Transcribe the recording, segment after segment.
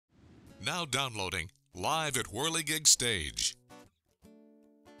Now downloading live at Whirligig Stage.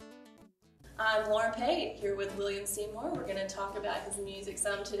 I'm Lauren Pate here with Seymour. We're going to talk about his music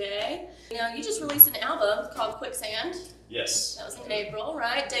some today. You know, you just released an album called Quicksand. Yes. That was in April,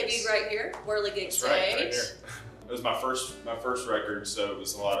 right? Debuted right here, Whirligig Stage. Right here. It was my first record, so it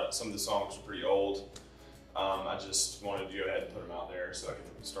was some of the songs were pretty old. I just wanted to go ahead and put them out there so I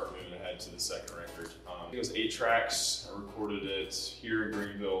could start moving ahead to the second record. It was 8 tracks. I recorded it here in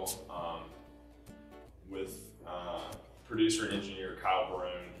Greenville with producer and engineer Kyle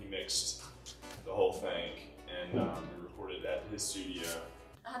Barone. He mixed the whole thing, and we recorded at his studio.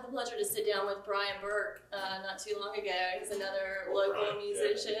 I had the pleasure to sit down with Brian Burke not too long ago. He's another local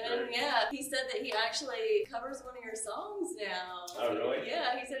musician. Yeah, he said that he actually covers one of your songs now. Oh, really?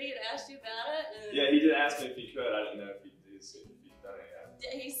 Yeah, he said he had asked you about it. And yeah, he did ask me if he could. I didn't know if he'd done it yet.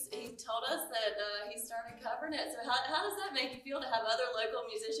 He told us that he started covering it. So how does that make you feel to have other local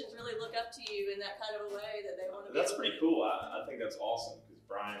musicians really look up to you in that kind of a way that they want to be? That's pretty cool. I think that's awesome because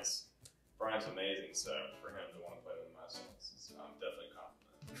Brian's amazing. So for him to want to play with my songs, I'm definitely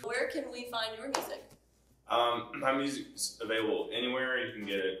confident. Where can we find your music? My music's available anywhere. You can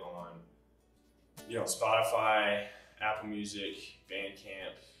get it on, Spotify, Apple Music,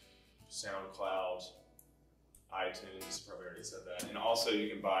 Bandcamp, SoundCloud, iTunes. Probably already said that. And also, you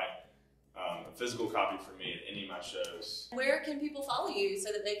can buy a physical copy for me at any of my shows. Where can people follow you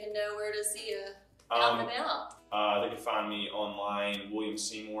so that they can know where to see you out and about? They can find me online, William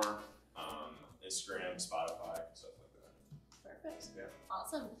Seymour, Instagram, Spotify, stuff like that. Perfect. Yeah.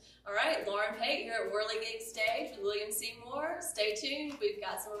 Awesome. All right, Lauren Pate here at Whirligig Stage with Seymour. Stay tuned. We've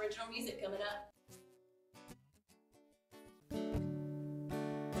got some original music coming up.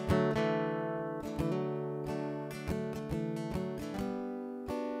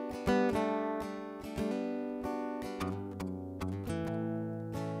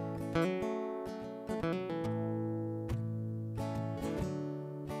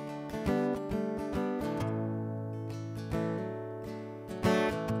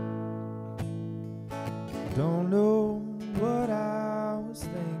 Don't know what I was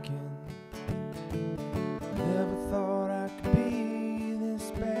thinking. Never thought I could be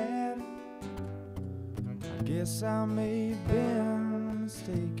this bad. I guess I may have been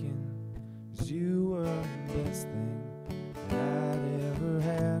mistaken, 'cause you were the best thing that I'd ever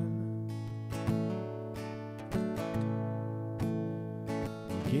had.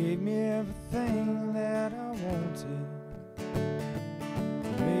 You gave me everything that I wanted.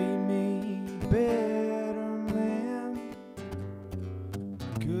 You made me better.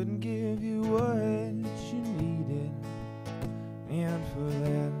 Couldn't give you what you needed, and for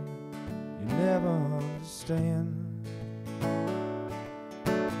that you never understand.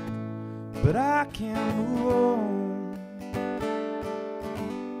 But I can't move on,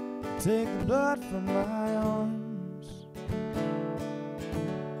 take the blood from my arms.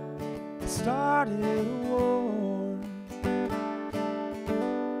 I started a war,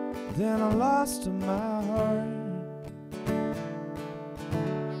 then I lost my heart.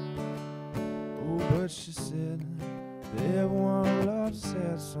 But she said that everyone loves a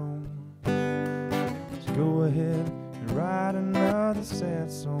sad song. So go ahead and write another sad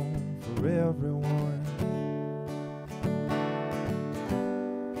song for everyone.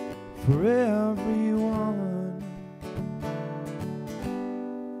 For everyone.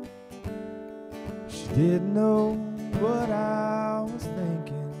 She didn't know what I was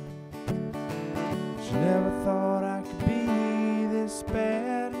thinking. She never thought I could be this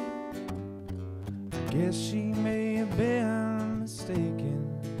bad. Guess she may have been mistaken,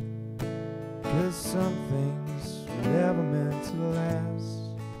 'cause some things were never meant to last.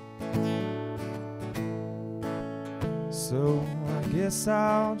 So I guess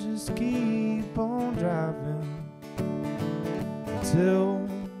I'll just keep on driving until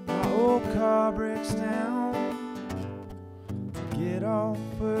my old car breaks down. I get off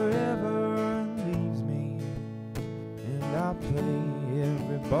wherever and leaves me, and I play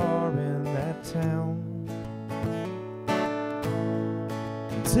every bar in that town.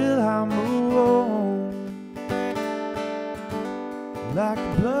 Till I move on, like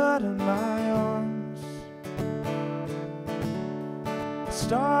the blood in my arms. I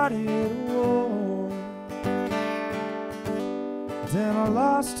started a war, then I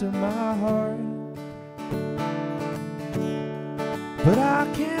lost my heart. But I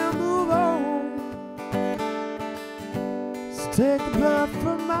can't move on, so take the blood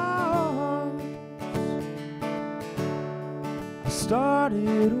from my arms. I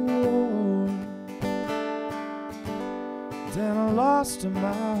started a war, then I lost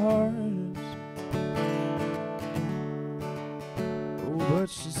my heart. Oh, but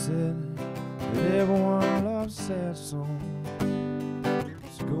she said that everyone loves a sad song.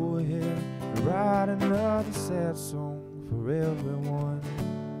 So go ahead and write another sad song for everyone.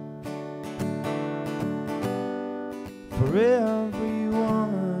 For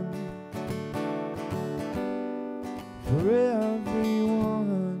everyone. For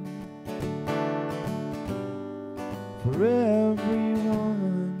everyone. For everyone.